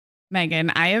Megan,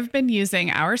 I have been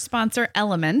using our sponsor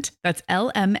Element, that's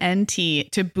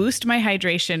LMNT, to boost my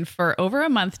hydration for over a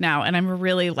month now, and I'm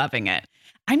really loving it.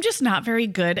 I'm just not very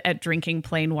good at drinking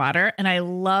plain water, and I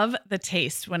love the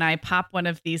taste when I pop one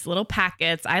of these little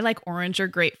packets. I like orange or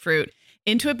grapefruit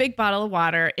into a big bottle of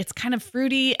water. It's kind of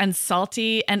fruity and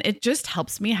salty, and it just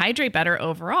helps me hydrate better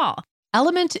overall.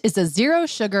 Element is a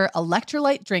zero-sugar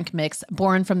electrolyte drink mix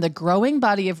born from the growing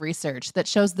body of research that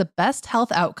shows the best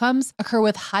health outcomes occur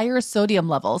with higher sodium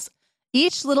levels.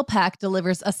 Each little pack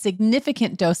delivers a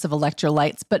significant dose of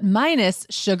electrolytes, but minus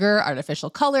sugar, artificial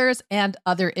colors, and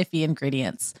other iffy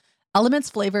ingredients. Element's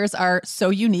flavors are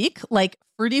so unique, like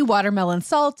fruity watermelon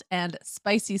salt and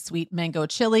spicy sweet mango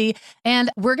chili. And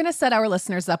we're going to set our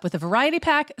listeners up with a variety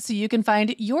pack so you can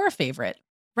find your favorite.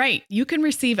 Right. You can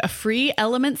receive a free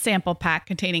Element sample pack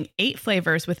containing 8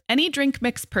 flavors with any drink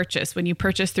mix purchase when you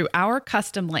purchase through our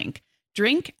custom link,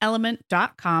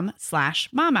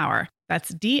 drinkelement.com/momhour.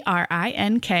 That's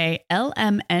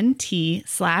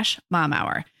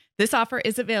DRINKLMNT/momhour. This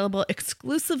is available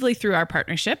exclusively through our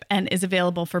partnership and is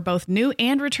available for both new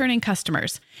and returning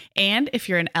customers. And if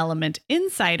you're an Element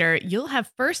insider, you'll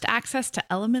have first access to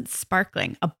Element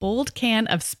Sparkling, a bold can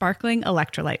of sparkling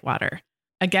electrolyte water.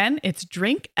 Again, it's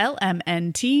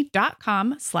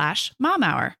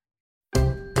drinklmnt.com/momhour.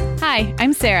 Hi,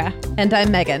 I'm Sarah. And I'm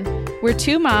Megan. We're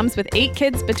 2 moms with 8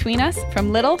 kids between us,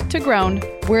 from little to grown.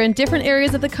 We're in different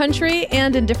areas of the country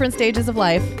and in different stages of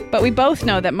life. But we both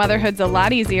know that motherhood's a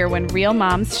lot easier when real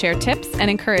moms share tips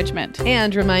and encouragement.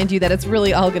 And remind you that it's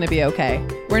really all going to be okay.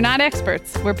 We're not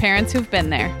experts. We're parents who've been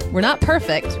there. We're not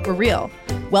perfect. We're real.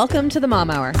 Welcome to the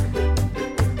Mom Hour.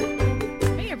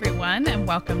 And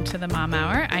welcome to the Mom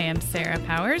Hour. I am Sarah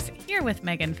Powers here with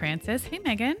Megan Francis. Hey,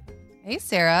 Megan. Hey,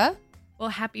 Sarah. Well,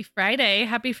 happy Friday.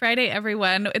 Happy Friday,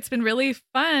 everyone. It's been really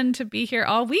fun to be here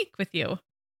all week with you.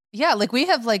 Yeah,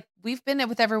 we've been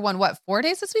with everyone, 4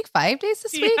 days this week? 5 days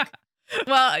this week?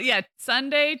 Well, yeah,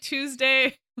 Sunday,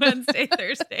 Tuesday, Wednesday,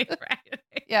 Thursday,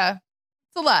 Friday. Yeah,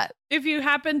 it's a lot. If you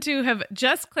happen to have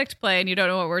just clicked play and you don't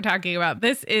know what we're talking about,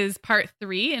 this is part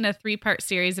 3 in a 3-part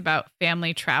series about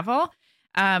family travel.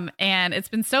 And it's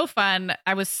been so fun.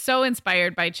 I was so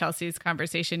inspired by Chelsea's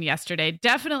conversation yesterday.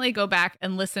 Definitely go back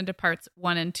and listen to parts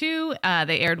 1 and 2.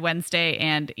 They aired Wednesday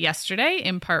and yesterday.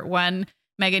 In part 1,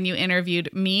 Megan, you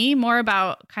interviewed me more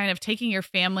about kind of taking your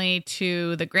family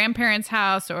to the grandparents'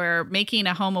 house or making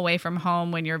a home away from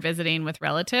home when you're visiting with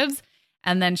relatives.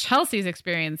 And then Chelsea's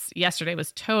experience yesterday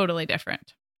was totally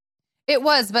different. It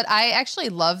was, but I actually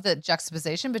love the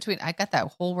juxtaposition between, I got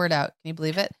that whole word out. Can you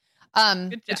believe it?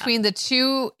 Between the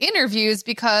 2 interviews,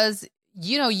 because,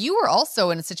 you were also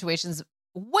in situations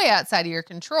way outside of your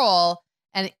control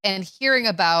and hearing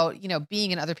about,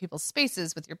 being in other people's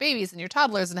spaces with your babies and your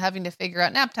toddlers and having to figure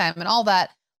out nap time and all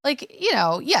that.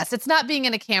 Yes, it's not being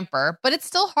in a camper, but it's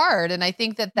still hard. And I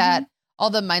think that all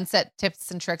the mindset tips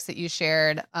and tricks that you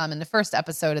shared in the first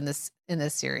episode in this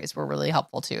series were really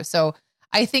helpful too. So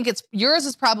I think yours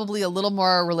is probably a little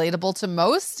more relatable to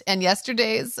most. And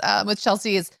yesterday's with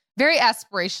Chelsea is very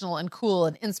aspirational and cool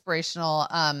and inspirational.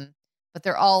 But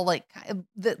they're all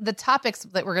the topics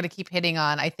that we're going to keep hitting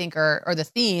on, I think, are the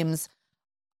themes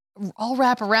all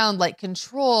wrap around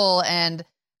control and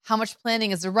how much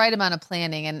planning is the right amount of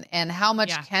planning and how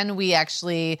much can we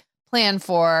actually plan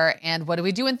for and what do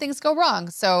we do when things go wrong?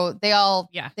 So they all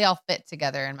fit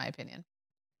together, in my opinion.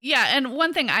 Yeah. And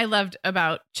one thing I loved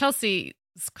about Chelsea's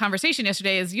conversation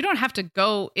yesterday is you don't have to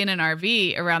go in an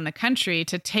RV around the country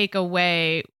to take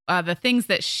away the things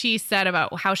that she said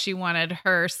about how she wanted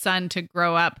her son to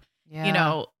grow up,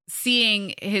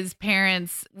 seeing his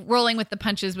parents rolling with the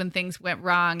punches when things went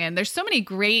wrong. And there's so many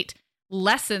great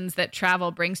lessons that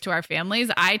travel brings to our families.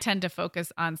 I tend to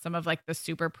focus on some of the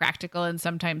super practical and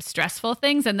sometimes stressful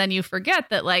things. And then you forget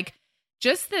that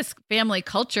just this family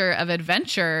culture of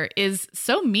adventure is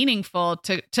so meaningful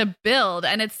to build.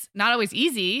 And it's not always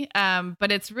easy,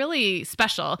 but it's really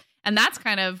special. And that's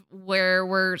kind of where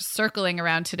we're circling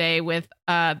around today with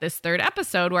this 3rd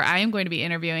episode, where I am going to be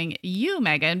interviewing you,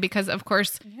 Megan, because of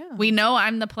course we know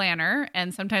I'm the planner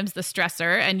and sometimes the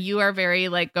stressor, and you are very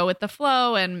go with the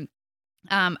flow and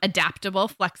adaptable,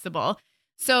 flexible.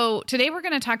 So today we're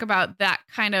going to talk about that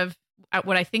kind of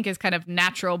what I think is kind of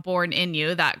natural born in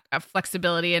you, that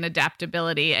flexibility and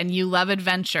adaptability, and you love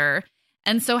adventure.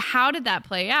 And so how did that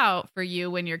play out for you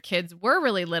when your kids were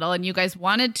really little and you guys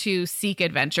wanted to seek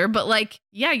adventure, but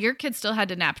your kids still had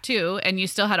to nap too, and you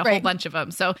still had a whole bunch of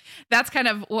them. So that's kind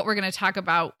of what we're going to talk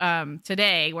about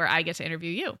today, where I get to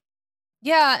interview you.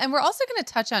 Yeah. And we're also going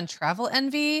to touch on travel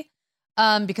envy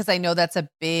because I know that's a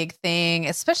big thing,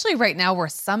 especially right now where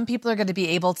some people are going to be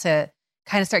able to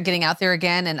kind of start getting out there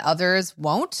again and others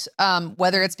won't,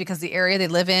 whether it's because the area they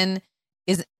live in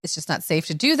it's just not safe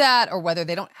to do that, or whether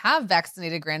they don't have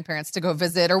vaccinated grandparents to go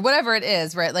visit or whatever it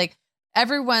is, right? Like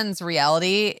everyone's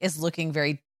reality is looking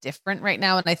very different right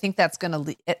now. And I think that's going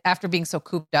to, after being so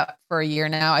cooped up for a year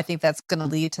now, I think that's going to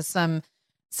lead to some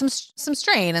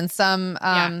strain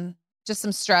and just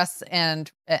some stress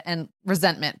and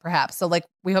resentment perhaps. So like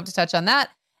we hope to touch on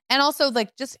that. And also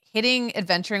like just hitting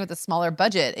adventuring with a smaller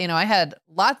budget. You know, I had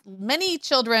many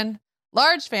children,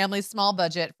 large families, small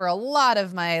budget for a lot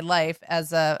of my life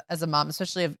as a mom,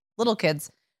 especially of little kids.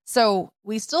 So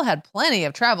we still had plenty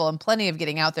of travel and plenty of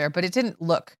getting out there, but it didn't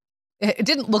look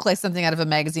like something out of a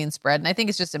magazine spread. And I think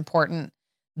it's just important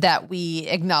that we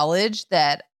acknowledge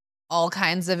that all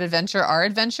kinds of adventure are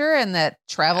adventure, and that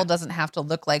travel doesn't have to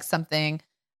look like something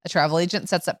a travel agent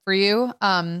sets up for you.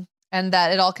 And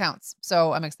that it all counts.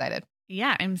 So I'm excited.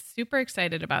 Yeah, I'm super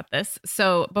excited about this.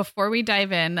 So before we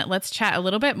dive in, let's chat a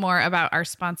little bit more about our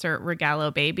sponsor,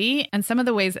 Regalo Baby, and some of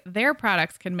the ways their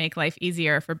products can make life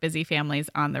easier for busy families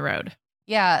on the road.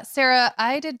 Yeah, Sarah,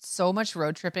 I did so much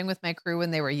road tripping with my crew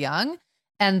when they were young,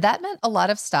 and that meant a lot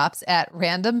of stops at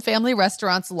random family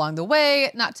restaurants along the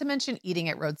way, not to mention eating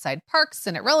at roadside parks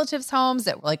and at relatives' homes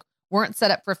that weren't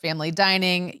set up for family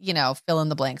dining, fill in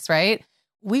the blanks, right?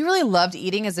 We really loved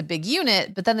eating as a big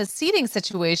unit, but then the seating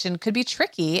situation could be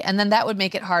tricky. And then that would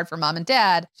make it hard for mom and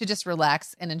dad to just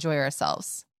relax and enjoy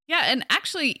ourselves. Yeah. And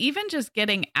actually, even just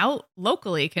getting out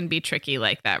locally can be tricky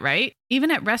like that, right? Even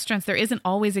at restaurants, there isn't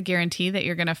always a guarantee that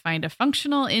you're going to find a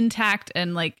functional, intact,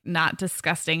 and not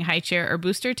disgusting high chair or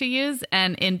booster to use.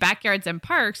 And in backyards and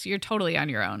parks, you're totally on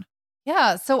your own.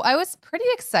 Yeah, so I was pretty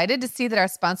excited to see that our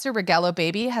sponsor, Regalo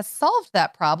Baby, has solved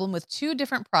that problem with 2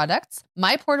 different products,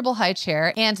 My Portable High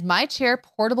Chair and My Chair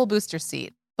Portable Booster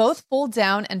Seat. Both fold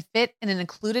down and fit in an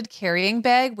included carrying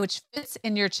bag, which fits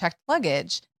in your checked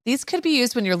luggage. These could be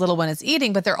used when your little one is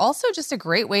eating, but they're also just a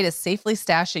great way to safely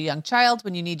stash a young child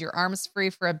when you need your arms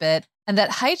free for a bit. And that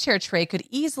high chair tray could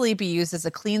easily be used as a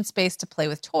clean space to play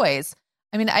with toys.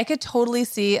 I mean, I could totally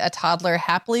see a toddler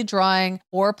happily drawing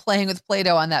or playing with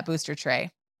Play-Doh on that booster tray.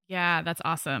 Yeah, that's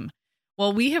awesome.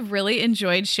 Well, we have really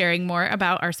enjoyed sharing more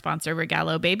about our sponsor,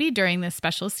 Regalo Baby, during this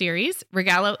special series.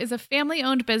 Regalo is a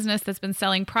family-owned business that's been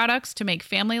selling products to make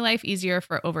family life easier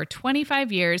for over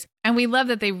 25 years. And we love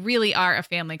that they really are a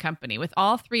family company, with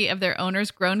all 3 of their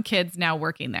owners' grown kids now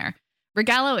working there.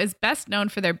 Regalo is best known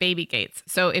for their baby gates.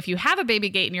 So if you have a baby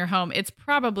gate in your home, it's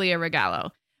probably a Regalo.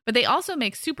 But they also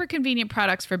make super convenient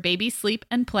products for baby sleep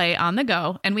and play on the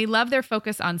go, and we love their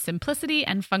focus on simplicity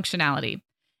and functionality.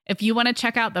 If you want to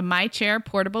check out the My Chair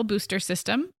Portable Booster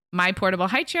System, My Portable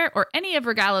High Chair, or any of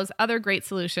Regalo's other great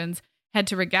solutions, head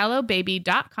to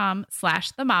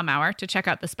regalobaby.com/themomhour to check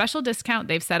out the special discount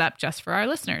they've set up just for our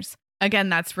listeners. Again,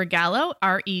 that's Regalo,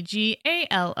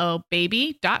 REGALO,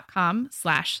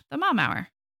 baby.com/themomhour.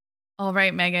 All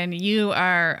right, Megan, you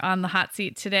are on the hot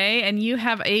seat today, and you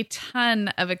have a ton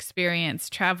of experience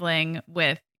traveling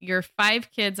with your 5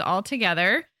 kids all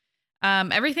together.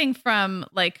 Everything from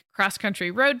cross-country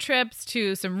road trips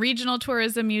to some regional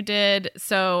tourism you did.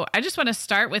 So I just want to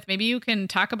start with, maybe you can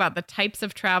talk about the types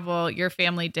of travel your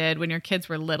family did when your kids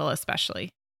were little,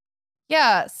 especially.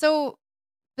 Yeah. So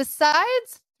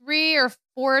besides 3 or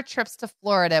 4 trips to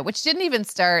Florida, which didn't even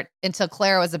start until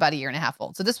Clara was about a year and a half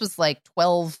old. So this was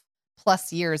 12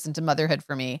 plus years into motherhood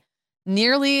for me.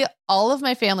 Nearly all of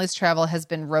my family's travel has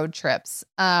been road trips.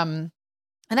 And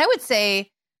I would say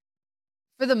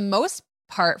for the most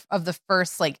part of the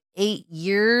first 8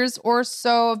 years or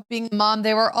so of being a mom,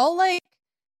 they were all kind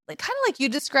of like you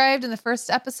described in the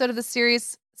first episode of the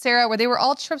series, Sarah, where they were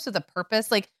all trips with a purpose.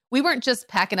 We weren't just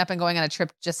packing up and going on a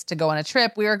trip just to go on a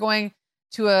trip. We were going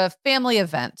to a family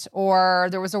event, or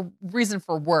there was a reason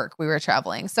for work we were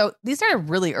traveling. So these started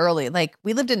really early.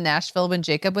 We lived in Nashville when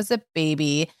Jacob was a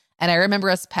baby. And I remember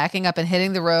us packing up and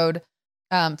hitting the road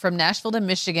from Nashville to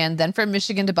Michigan, then from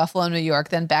Michigan to Buffalo, New York,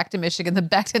 then back to Michigan, then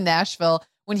back to Nashville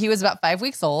when he was about 5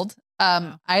 weeks old.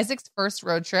 Isaac's first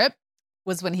road trip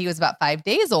was when he was about 5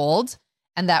 days old.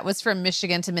 And that was from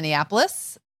Michigan to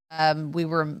Minneapolis. We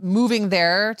were moving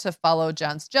there to follow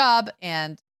John's job,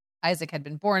 and Isaac had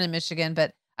been born in Michigan,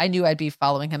 but I knew I'd be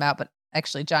following him out. But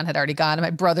actually, John had already gone, and my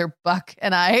brother Buck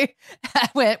and I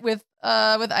went with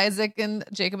Isaac and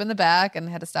Jacob in the back, and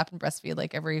had to stop and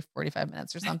breastfeed every 45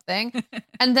 minutes or something.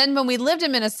 And then when we lived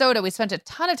in Minnesota, we spent a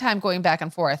ton of time going back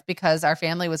and forth because our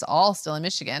family was all still in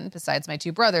Michigan, besides my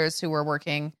 2 brothers who were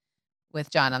working with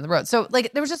John on the road. So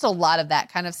there was just a lot of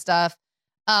that kind of stuff.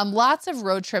 Lots of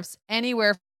road trips,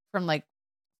 anywhere from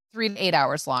 3 to 8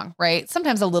 hours long, right?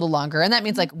 Sometimes a little longer. And that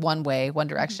means one way, one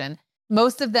direction.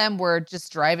 Most of them were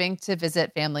just driving to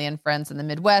visit family and friends in the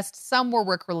Midwest. Some were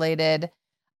work related.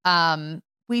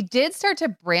 We did start to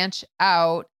branch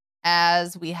out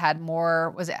as we added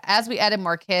more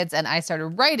kids and I started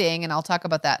writing, and I'll talk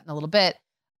about that in a little bit.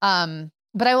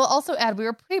 But I will also add, we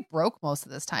were pretty broke most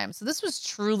of this time. So this was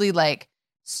truly like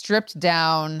stripped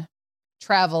down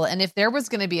travel. And if there was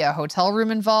going to be a hotel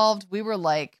room involved, we were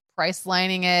like price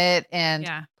lining it, and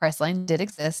Priceline did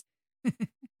exist.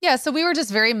 Yeah. So we were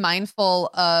just very mindful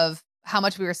of how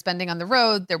much we were spending on the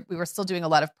road. We were still doing a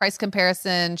lot of price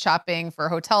comparison, shopping for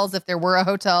hotels. If there were a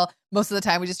hotel, most of the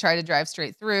time we just tried to drive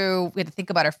straight through. We had to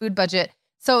think about our food budget.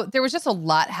 So there was just a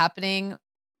lot happening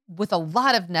with a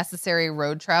lot of necessary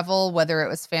road travel, whether it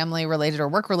was family related or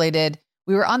work related.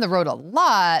 We were on the road a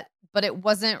lot, but it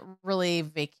wasn't really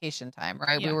vacation time,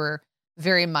 right? Yeah. We were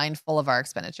very mindful of our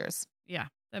expenditures. Yeah,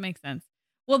 that makes sense.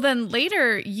 Well, then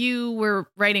later you were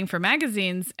writing for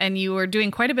magazines and you were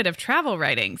doing quite a bit of travel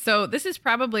writing. So this is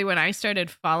probably when I started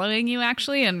following you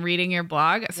actually and reading your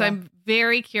blog. So I'm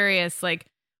very curious, like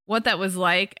what that was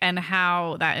like and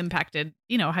how that impacted,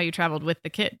 how you traveled with the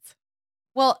kids.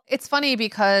 Well, it's funny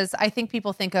because I think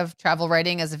people think of travel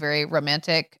writing as a very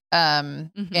romantic and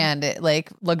like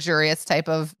luxurious type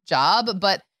of job.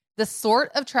 But the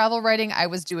sort of travel writing I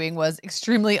was doing was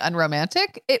extremely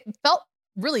unromantic. It felt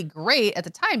really great at the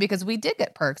time because we did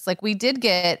get perks. Like we did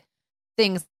get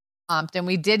things pumped and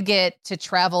we did get to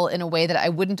travel in a way that I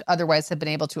wouldn't otherwise have been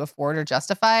able to afford or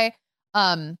justify.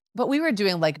 But we were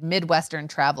doing like Midwestern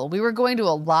travel. We were going to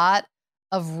a lot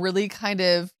of really kind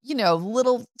of,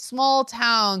 little small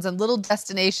towns and little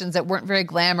destinations that weren't very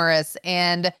glamorous.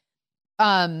 And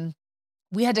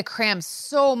we had to cram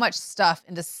so much stuff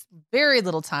into very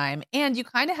little time. And you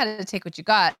kind of had to take what you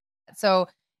got. So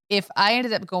if I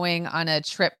ended up going on a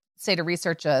trip, say to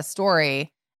research a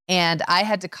story, and I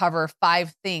had to cover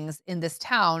 5 things in this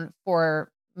town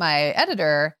for my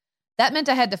editor, that meant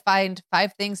I had to find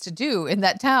 5 things to do in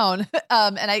that town.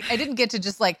 And I didn't get to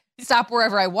just like stop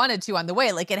wherever I wanted to on the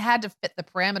way. Like it had to fit the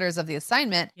parameters of the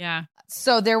assignment. Yeah.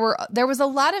 So there was a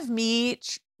lot of me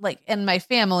and my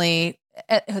family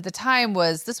at the time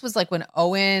this was like when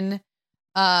Owen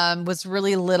was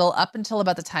really little up until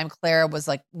about the time Clara was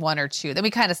like 1 or 2. Then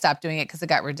we kind of stopped doing it because it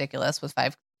got ridiculous with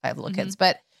five little kids.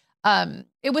 But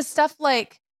it was stuff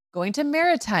like going to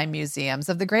maritime museums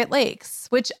of the Great Lakes,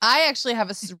 which I actually have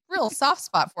a real soft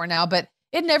spot for now. But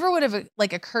it never would have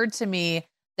like occurred to me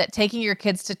that taking your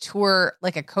kids to tour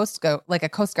like a Coast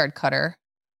Guard cutter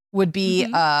would be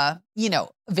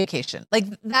vacation like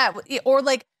that, or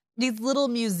like these little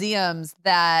museums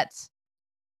that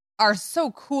are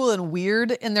so cool and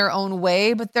weird in their own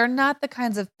way, but they're not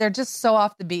they're just so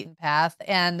off the beaten path.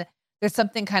 And there's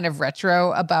something kind of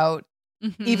retro about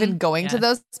even going to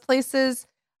those places.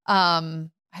 I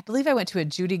believe I went to a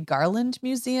Judy Garland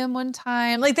museum one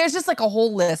time. Like there's just like a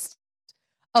whole list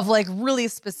of like really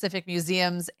specific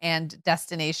museums and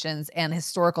destinations and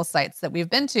historical sites that we've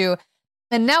been to.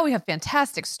 And now we have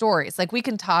fantastic stories. Like we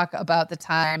can talk about the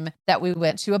time that we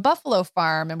went to a buffalo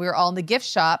farm and we were all in the gift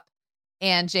shop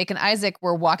and Jake and Isaac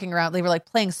were walking around. They were like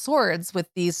playing swords with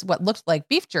these, what looked like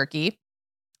beef jerky.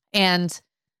 And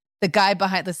the guy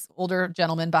this older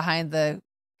gentleman behind the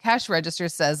cash register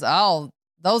says, "Oh,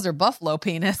 those are buffalo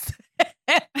penis."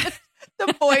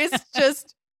 The boys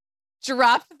just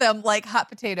dropped them like hot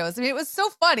potatoes. I mean, it was so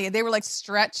funny. They were like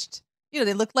stretched,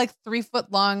 they looked like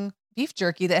 3-foot long beef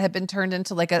jerky that had been turned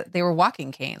into they were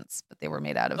walking canes, but they were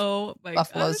made out of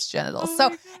buffalo's genitals.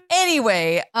 So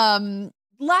anyway,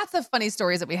 lots of funny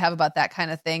stories that we have about that kind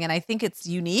of thing. And I think it's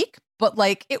unique, but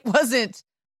like it wasn't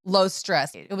low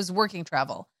stress. It was working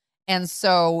travel. And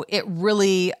so it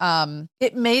really,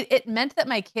 it meant that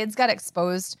my kids got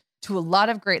exposed to a lot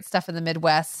of great stuff in the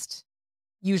Midwest,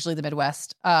 usually the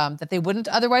Midwest, that they wouldn't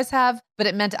otherwise have. But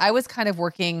it meant I was kind of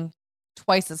working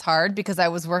twice as hard because I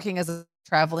was working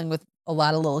traveling with a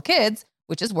lot of little kids,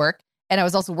 which is work. And I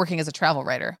was also working as a travel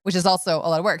writer, which is also a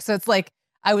lot of work. So it's like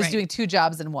I was doing 2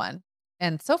 jobs in one.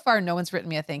 And so far, no one's written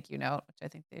me a thank you note, which I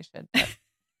think they should.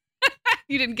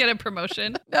 You didn't get a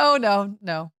promotion?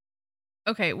 No.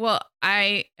 Okay, well,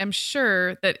 I am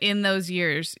sure that in those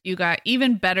years, you got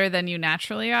even better than you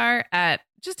naturally are at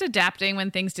just adapting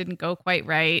when things didn't go quite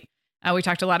right. We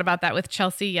talked a lot about that with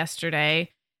Chelsea yesterday.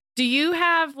 Do you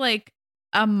have like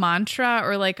a mantra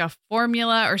or like a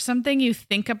formula or something you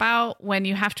think about when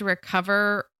you have to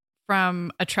recover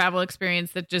from a travel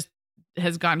experience that just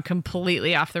has gone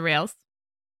completely off the rails?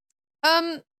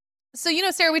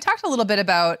 So, Sarah, we talked a little bit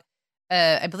about,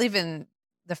 I believe in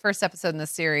the first episode in the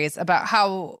series, about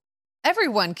how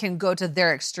everyone can go to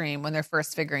their extreme when they're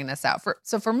first figuring this out.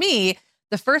 So for me,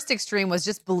 the first extreme was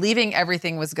just believing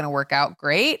everything was going to work out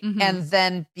great and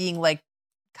then being like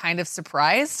kind of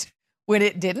surprised when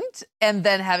it didn't, and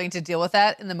then having to deal with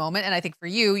that in the moment. And I think for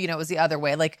you, it was the other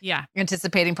way, like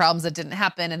anticipating problems that didn't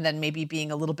happen and then maybe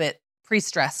being a little bit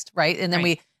pre-stressed, right? And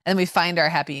then we find our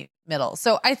happy middle.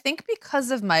 So I think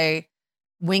because of my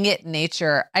wing it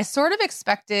nature, I sort of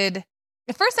expected,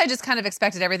 at first I just kind of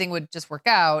expected everything would just work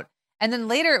out. And then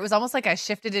later it was almost like I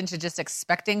shifted into just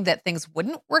expecting that things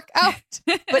wouldn't work out,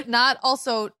 but not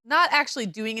actually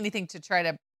doing anything to try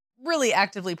to really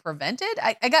actively prevent it.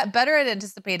 I got better at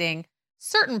anticipating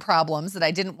certain problems that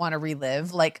I didn't want to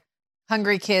relive, like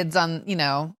hungry kids on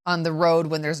the road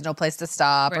when there's no place to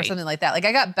stop or something like that. Like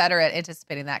I got better at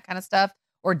anticipating that kind of stuff,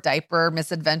 or diaper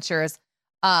misadventures.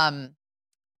 But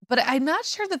I'm not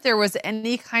sure that there was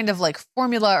any kind of like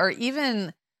formula or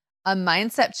even a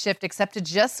mindset shift, except to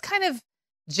just kind of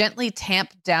gently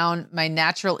tamp down my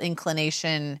natural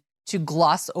inclination to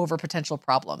gloss over potential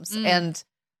problems. And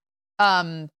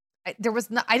I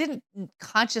didn't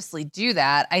consciously do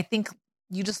that. I think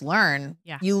you just learn.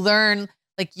 Yeah. You learn,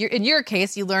 like in your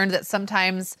case, you learned that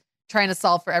sometimes trying to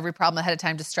solve for every problem ahead of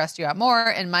time just stressed you out more.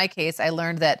 In my case, I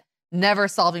learned that never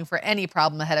solving for any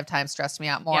problem ahead of time stressed me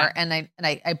out more. Yeah. And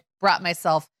I brought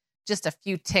myself just a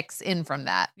few ticks in from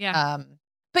that. Yeah.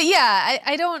 But yeah,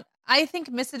 I think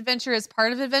misadventure is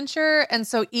part of adventure. And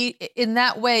so in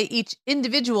that way, each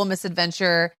individual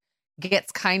misadventure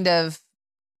gets kind of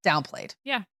downplayed.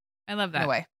 Yeah. I love that. In a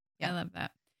way. Yeah. I love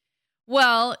that.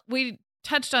 Well, we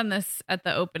touched on this at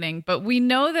the opening, but we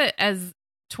know that as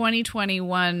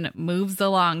 2021 moves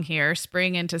along here,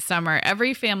 spring into summer,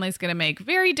 every family's going to make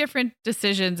very different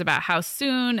decisions about how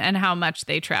soon and how much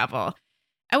they travel.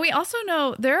 And we also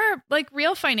know there are like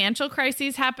real financial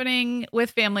crises happening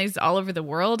with families all over the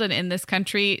world and in this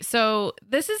country. So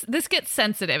this gets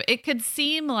sensitive. It could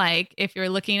seem like, if you're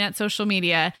looking at social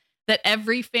media, that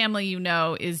every family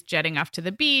is jetting off to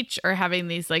the beach or having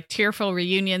these like tearful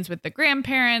reunions with the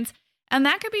grandparents. And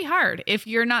that could be hard if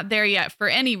you're not there yet for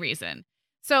any reason.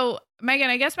 So, Megan,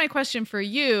 I guess my question for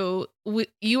you,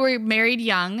 you were married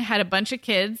young, had a bunch of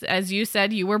kids. As you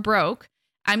said, you were broke.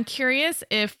 I'm curious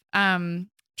if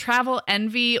travel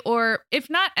envy, or if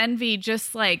not envy,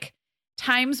 just like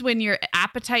times when your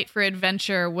appetite for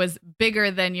adventure was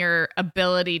bigger than your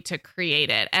ability to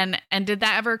create it. And did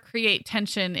that ever create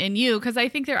tension in you? Because I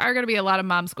think there are going to be a lot of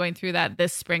moms going through that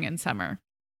this spring and summer.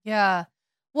 Yeah.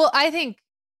 Well, I think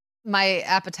my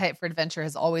appetite for adventure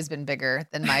has always been bigger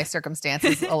than my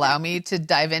circumstances allow me to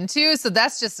dive into. So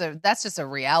that's just a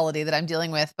reality that I'm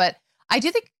dealing with. But I do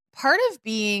think part of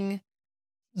being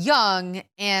young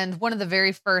and one of the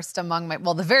very first among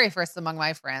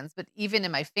my friends, but even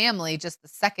in my family, just the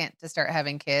second to start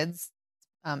having kids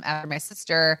after my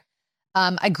sister,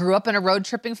 I grew up in a road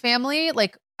tripping family.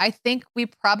 Like, I think we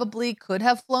probably could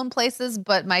have flown places,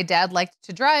 but my dad liked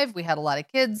to drive. We had a lot of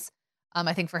kids.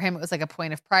 I think for him, it was like a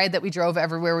point of pride that we drove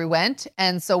everywhere we went.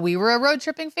 And so we were a road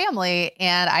tripping family,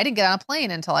 and I didn't get on a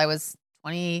plane until I was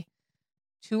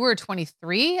 22 or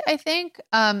 23, I think.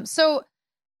 So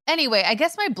anyway, I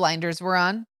guess my blinders were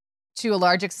on to a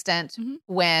large extent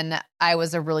when I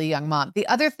was a really young mom. The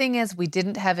other thing is we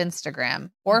didn't have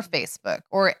Instagram or Facebook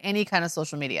or any kind of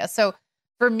social media. So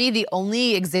for me, the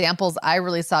only examples I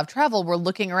really saw of travel were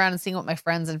looking around and seeing what my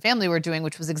friends and family were doing,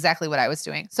 which was exactly what I was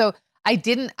doing. So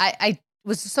I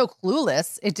was so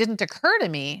clueless. It didn't occur to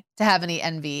me to have any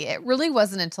envy. It really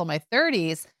wasn't until my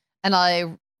 30s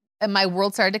and my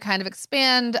world started to kind of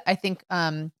expand. I think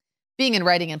being in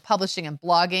writing and publishing and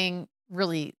blogging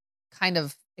really kind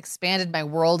of expanded my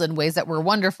world in ways that were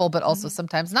wonderful, but also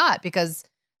sometimes not, because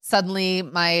suddenly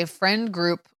my friend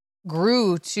group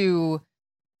grew to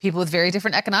people with very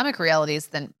different economic realities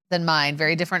than mine,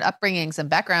 very different upbringings and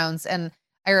backgrounds. And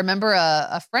I remember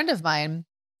a friend of mine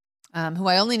who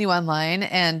I only knew online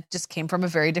and just came from a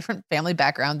very different family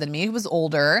background than me, who was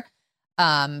older,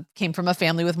 came from a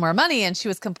family with more money. And she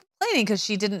was complaining because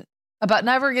about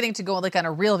never getting to go like on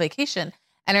a real vacation.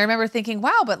 And I remember thinking,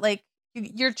 wow, but like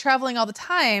you're traveling all the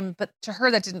time, but to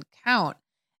her that didn't count.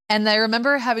 And I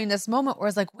remember having this moment where I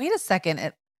was like, wait a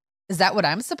second, is that what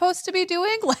I'm supposed to be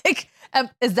doing? Like,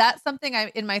 is that something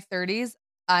in my 30s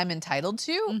I'm entitled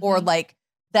to? Or like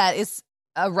that is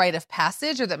a rite of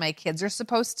passage, or that my kids are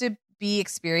supposed to be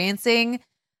experiencing?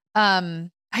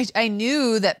 I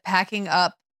knew that packing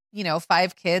up,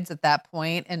 5 kids at that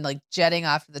point and like jetting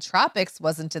off to the tropics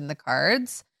wasn't in the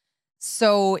cards.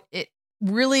 So it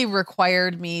really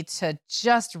required me to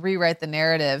just rewrite the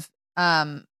narrative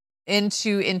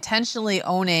into intentionally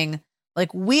owning,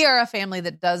 like, we are a family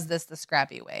that does this the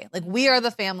scrappy way. Like, we are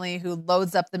the family who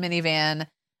loads up the minivan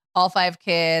all 5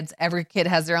 kids. Every kid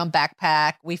has their own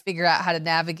backpack. We figure out how to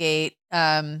navigate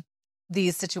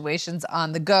these situations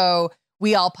on the go.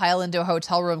 We all pile into a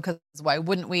hotel room because why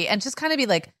wouldn't we? And just kind of be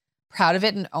like proud of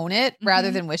it and own it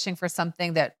rather than wishing for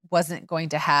something that wasn't going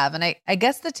to have. And I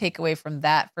guess the takeaway from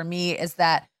that for me is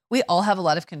that we all have a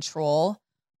lot of control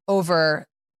over.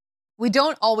 We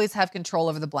don't always have control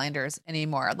over the blinders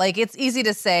anymore. Like it's easy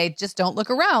to say, just don't look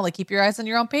around, like keep your eyes on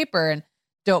your own paper and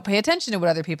don't pay attention to what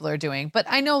other people are doing. But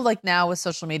I know like now with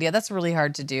social media, that's really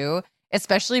hard to do,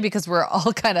 especially because we're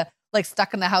all kind of like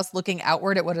stuck in the house looking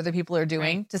outward at what other people are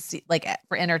doing to see like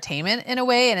for entertainment in a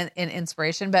way and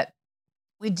inspiration. But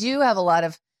we do have a lot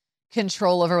of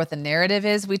control over what the narrative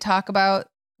is we talk about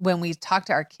when we talk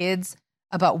to our kids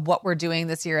about what we're doing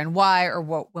this year and why, or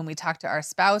when we talk to our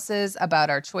spouses about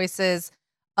our choices.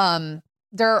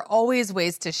 There are always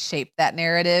ways to shape that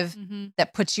narrative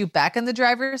that puts you back in the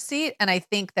driver's seat. And I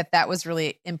think that was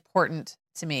really important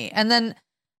to me. And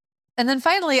then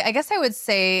finally, I guess I would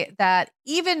say that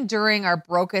even during our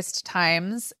brokest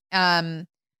times, we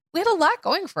had a lot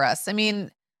going for us. I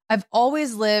mean, I've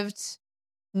always lived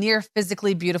near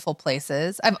physically beautiful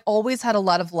places. I've always had a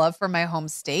lot of love for my home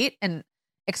state and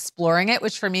exploring it,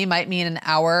 which for me might mean an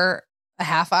hour, a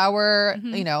half hour,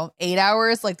 8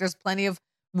 hours. Like there's plenty of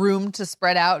room to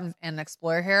spread out and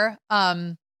explore here.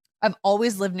 I've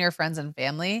always lived near friends and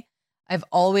family. I've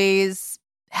always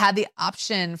had the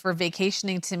option for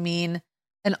vacationing to mean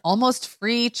an almost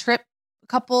free trip a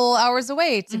couple hours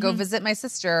away to go visit my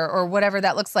sister or whatever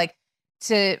that looks like,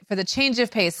 for the change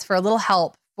of pace, for a little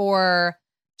help, for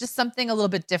just something a little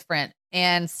bit different,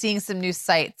 and seeing some new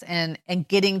sights and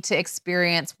getting to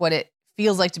experience what it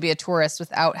feels like to be a tourist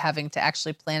without having to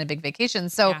actually plan a big vacation.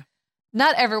 So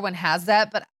not everyone has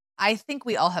that, but I think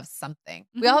we all have something.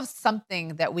 We all have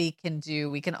something that we can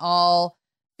do. We can all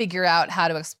figure out how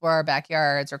to explore our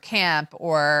backyards or camp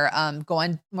or go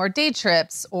on more day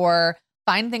trips or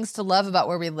find things to love about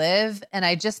where we live. And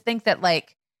I just think that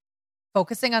like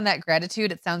focusing on that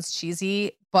gratitude, it sounds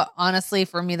cheesy, but honestly,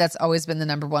 for me, that's always been the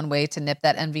number one way to nip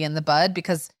that envy in the bud,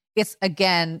 because it's,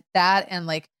 again, that and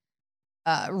like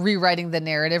rewriting the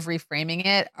narrative, reframing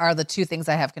it are the two things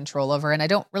I have control over. And I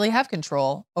don't really have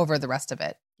control over the rest of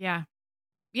it. Yeah.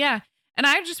 Yeah. And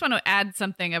I just want to add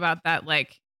something about that,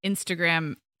 like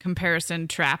Instagram comparison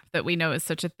trap that we know is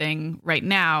such a thing right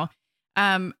now.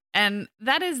 And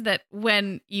that is that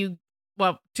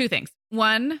two things.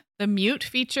 One, the mute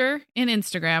feature in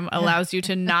Instagram allows you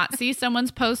to not see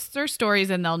someone's posts or stories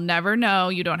and they'll never know.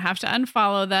 You don't have to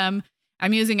unfollow them.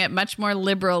 I'm using it much more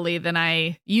liberally than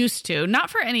I used to, not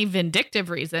for any vindictive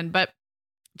reason, but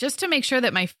just to make sure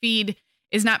that my feed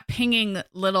is not pinging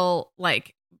little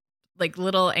like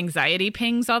little anxiety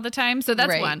pings all the time. So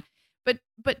that's one.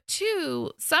 But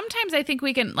two, sometimes I think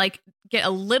we can like get a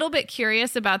little bit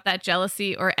curious about that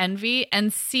jealousy or envy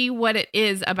and see what it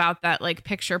is about that like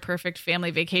picture perfect family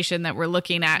vacation that we're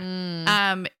looking at.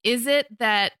 Is it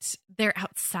that they're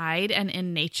outside and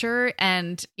in nature?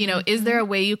 And, is there a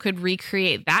way you could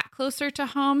recreate that closer to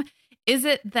home? Is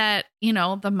it that,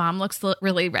 the mom looks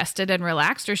really rested and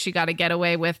relaxed, or she got to get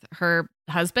away with her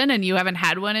husband and you haven't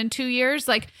had one in 2 years?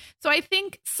 Like, so I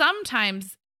think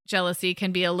sometimes jealousy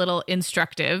can be a little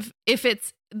instructive. If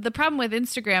it's the problem with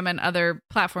Instagram and other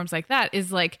platforms like that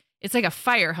is like, it's like a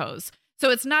fire hose. So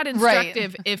it's not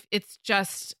instructive if it's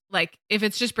just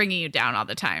bringing you down all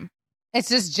the time. It's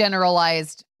just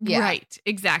generalized. Yeah. Right.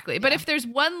 Exactly. But if there's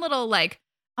one little like,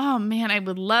 oh man, I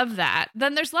would love that,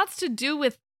 then there's lots to do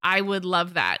with I would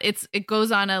love that. It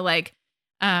goes on a like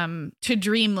to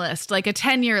dream list, like a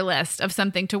 10-year list of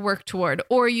something to work toward,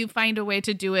 or you find a way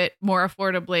to do it more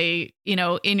affordably,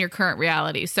 in your current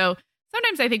reality. So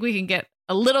sometimes I think we can get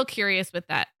a little curious with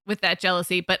that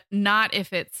jealousy, but not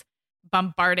if it's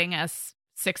bombarding us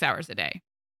 6 hours a day.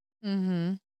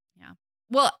 Mm-hmm. Yeah.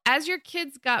 Well, as your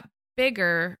kids got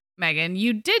bigger, Megan,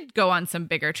 you did go on some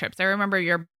bigger trips. I remember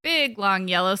your big, long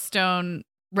Yellowstone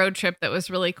road trip that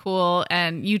was really cool,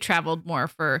 and you traveled more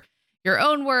for your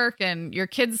own work, and your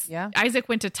kids, Isaac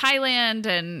went to Thailand,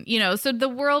 and, so the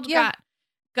world got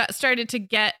started to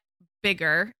get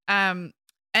bigger.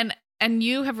 And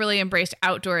you have really embraced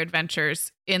outdoor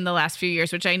adventures in the last few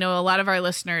years, which I know a lot of our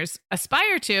listeners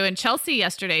aspire to. And Chelsea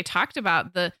yesterday talked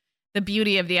about the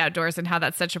beauty of the outdoors and how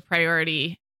that's such a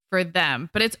priority for them,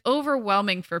 but it's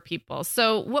overwhelming for people.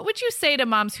 So what would you say to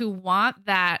moms who want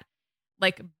that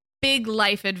like big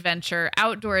life adventure,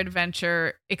 outdoor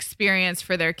adventure experience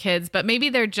for their kids, but maybe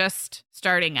they're just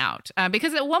starting out?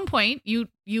 Because at one point you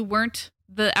weren't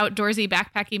the outdoorsy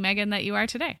backpacky Megan that you are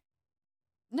today.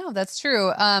 No, that's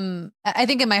true. I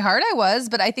think in my heart I was,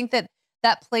 but I think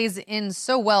that plays in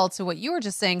so well to what you were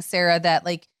just saying, Sarah, that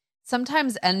like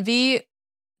sometimes envy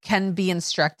can be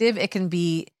instructive. It can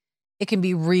be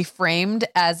reframed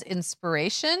as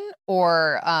inspiration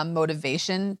or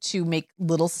motivation to make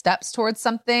little steps towards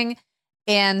something.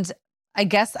 And I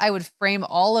guess I would frame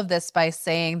all of this by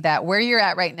saying that where you're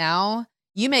at right now,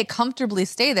 you may comfortably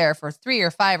stay there for 3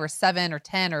 or 5 or 7 or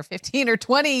 10 or 15 or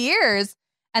 20 years.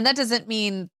 And that doesn't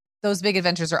mean those big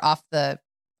adventures are off the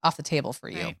table for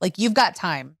you. Right. Like you've got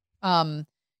time. You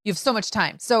have so much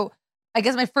time. So I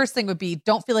guess my first thing would be,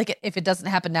 don't feel like if it doesn't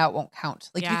happen now, it won't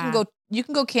count. Like you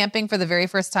can go camping for the very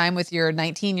first time with your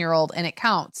 19-year-old and it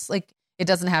counts. Like it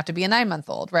doesn't have to be a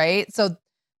 9-month-old, right? So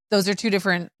those are two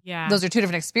different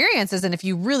experiences. And if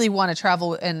you really want to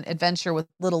travel and adventure with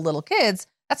little kids,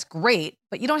 that's great,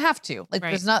 but you don't have to. Like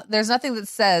there's nothing that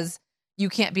says you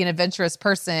can't be an adventurous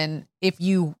person if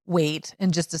you wait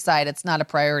and just decide it's not a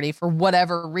priority for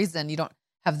whatever reason. You don't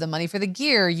have the money for the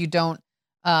gear. You don't,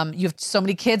 you have so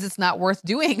many kids, it's not worth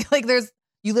doing. Like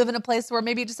you live in a place where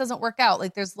maybe it just doesn't work out.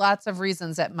 Like there's lots of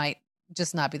reasons that might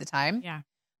just not be the time. Yeah.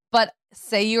 But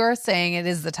say you are saying it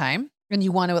is the time and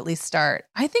you want to at least start.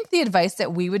 I think the advice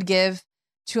that we would give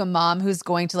to a mom who's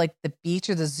going to like the beach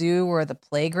or the zoo or the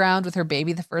playground with her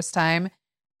baby the first time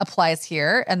applies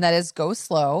here. And that is go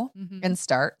slow and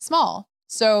start small.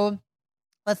 So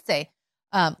let's say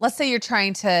you're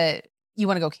you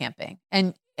want to go camping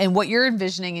and what you're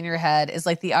envisioning in your head is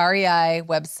like the REI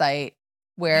website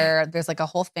where there's like a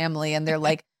whole family and they're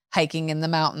like hiking in the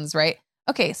mountains, right?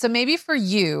 Okay. So maybe for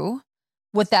you,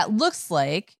 what that looks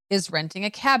like is renting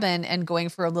a cabin and going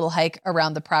for a little hike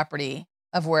around the property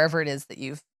of wherever it is that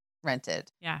you've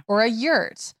rented. Yeah. Or a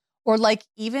yurt. Or like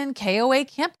even KOA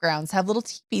campgrounds have little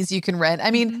teepees you can rent.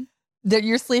 I mean,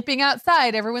 you're sleeping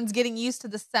outside. Everyone's getting used to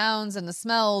the sounds and the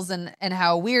smells and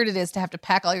how weird it is to have to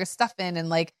pack all your stuff in and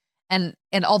like, and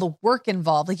all the work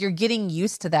involved. Like you're getting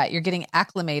used to that. You're getting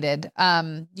acclimated.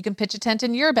 You can pitch a tent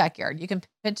in your backyard. You can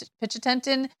pitch a tent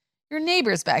in your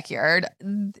neighbor's backyard.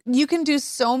 You can do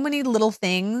so many little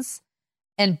things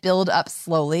and build up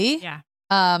slowly. Yeah.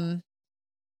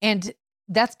 And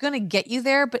that's going to get you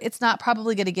there, but it's not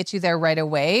probably going to get you there right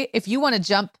away. If you want to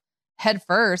jump head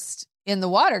first in the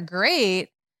water, great.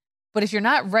 But if you're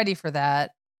not ready for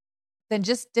that, then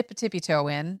just dip a tippy toe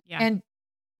in and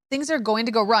things are going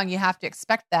to go wrong. You have to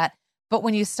expect that. But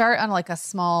when you start on like a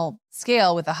small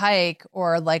scale with a hike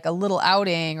or like a little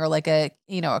outing or like a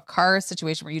car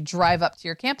situation where you drive up to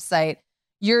your campsite,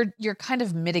 you're kind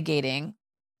of mitigating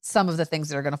some of the things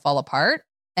that are going to fall apart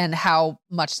and how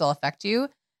much they'll affect you.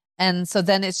 And so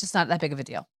then it's just not that big of a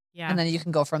deal. Yeah. And then you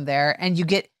can go from there and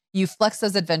you flex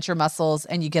those adventure muscles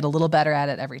and you get a little better at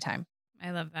it every time.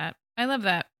 I love that.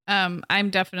 I'm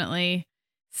definitely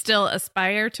still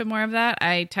aspire to more of that.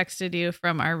 I texted you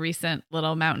from our recent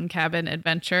little mountain cabin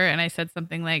adventure and I said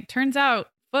something like, turns out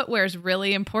footwear is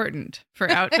really important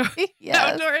for outdoor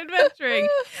adventuring.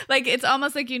 Like it's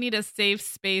almost like you need a safe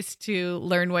space to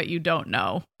learn what you don't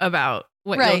know about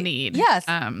what you'll need. Yes.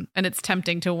 And it's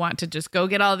tempting to want to just go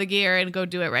get all the gear and go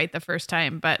do it right the first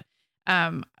time. But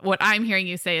what I'm hearing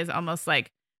you say is almost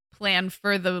like plan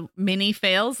for the mini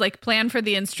fails, like plan for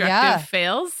the instructive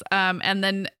fails,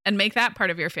 and make that part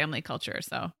of your family culture.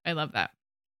 So I love that.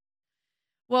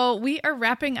 Well, we are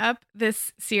wrapping up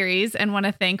this series and want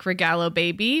to thank Regalo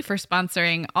Baby for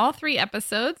sponsoring all 3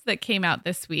 episodes that came out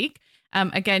this week.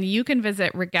 Again, you can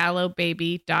visit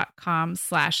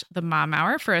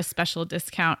regalobaby.com/themomhour for a special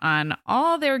discount on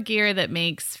all their gear that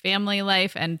makes family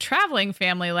life and traveling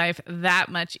family life that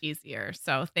much easier.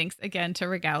 So thanks again to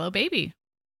Regalo Baby.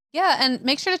 Yeah, and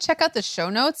make sure to check out the show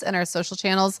notes and our social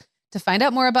channels to find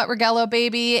out more about Regalo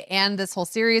Baby and this whole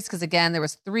series. Because again, there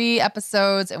was 3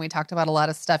 episodes and we talked about a lot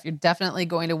of stuff. You're definitely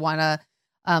going to want to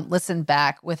listen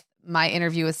back with my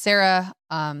interview with Sarah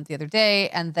the other day.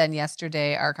 And then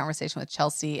yesterday, our conversation with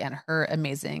Chelsea and her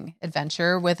amazing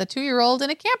adventure with a 2-year-old in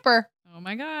a camper. Oh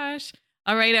my gosh.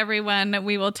 All right, everyone.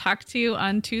 We will talk to you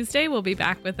on Tuesday. We'll be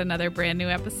back with another brand new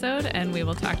episode and we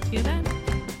will talk to you then.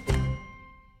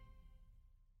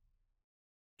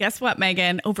 Guess what,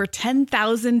 Megan? Over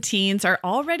 10,000 teens are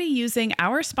already using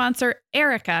our sponsor,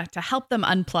 Erica, to help them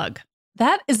unplug.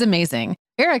 That is amazing.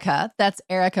 Erica, that's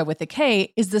Erica with a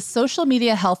K, is the social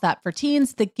media health app for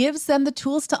teens that gives them the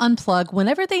tools to unplug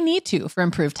whenever they need to for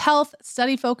improved health,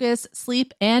 study focus,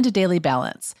 sleep, and daily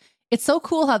balance. It's so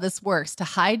cool how this works to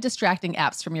hide distracting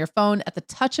apps from your phone at the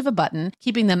touch of a button,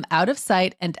 keeping them out of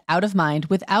sight and out of mind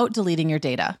without deleting your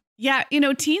data. Yeah,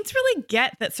 teens really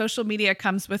get that social media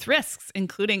comes with risks,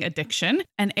 including addiction,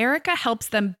 and Erica helps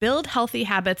them build healthy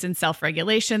habits and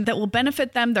self-regulation that will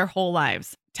benefit them their whole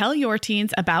lives. Tell your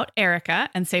teens about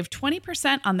Erica and save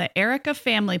 20% on the Erica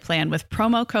family plan with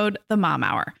promo code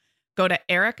TheMomHour. Go to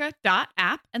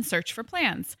erica.app and search for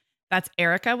plans. That's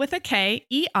Erica with a K,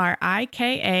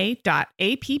 ERIKA.app,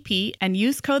 and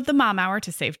use code The Mom Hour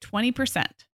to save 20%.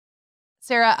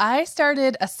 Sarah, I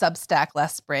started a Substack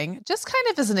last spring, just kind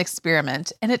of as an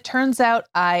experiment, and it turns out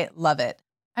I love it.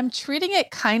 I'm treating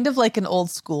it kind of like an old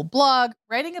school blog,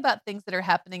 writing about things that are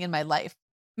happening in my life.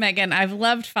 Megan, I've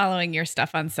loved following your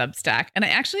stuff on Substack, and I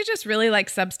actually just really like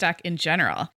Substack in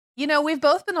general. You know, we've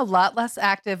both been a lot less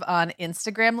active on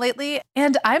Instagram lately,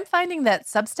 and I'm finding that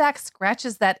Substack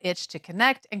scratches that itch to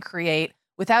connect and create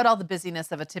without all the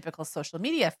busyness of a typical social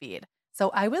media feed. So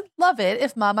I would love it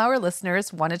if Mom Hour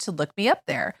listeners wanted to look me up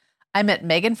there. I'm at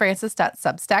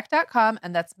meganfrancis.substack.com,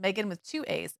 and that's Megan with 2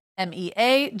 A's,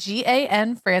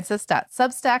 MEAGAN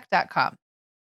Francis.substack.com.